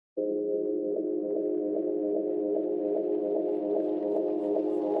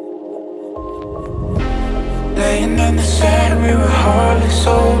Living in the sand, we were hardly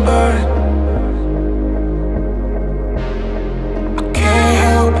sober. I can't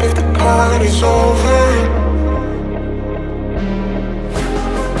help if the party's over.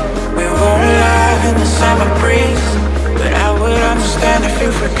 We were alive in the summer breeze, but I would understand if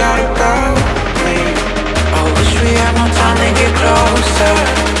you forgot about me. I wish we had more time to get closer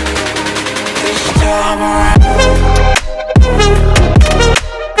this time around.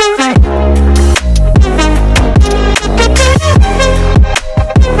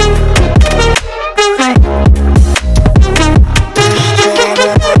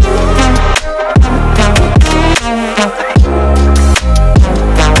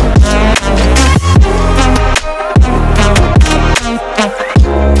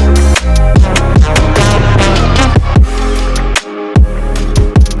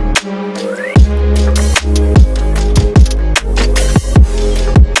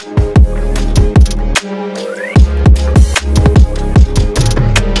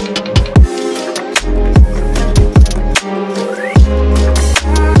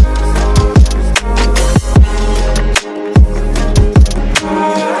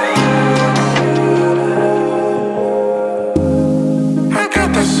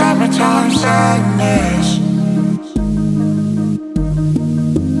 Summertime sadness.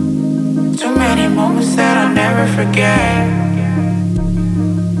 Too many moments that I'll never forget.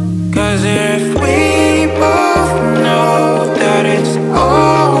 'Cause if we both know that it's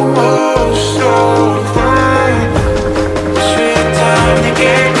almost over, wish we had time to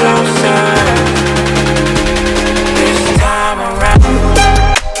get closer this time around.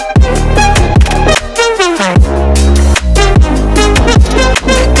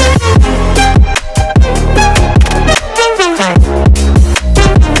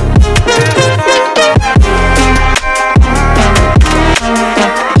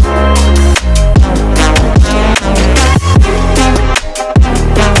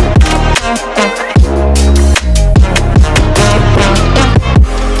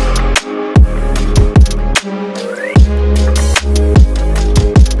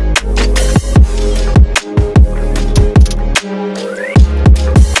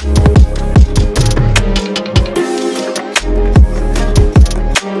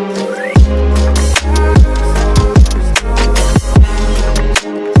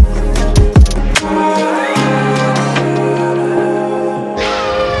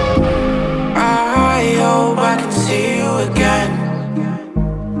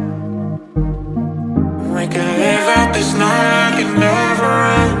 We can live out this night like it never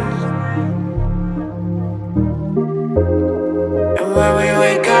ends. And when we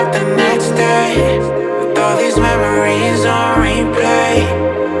wake up the next day with all these memories on repeat,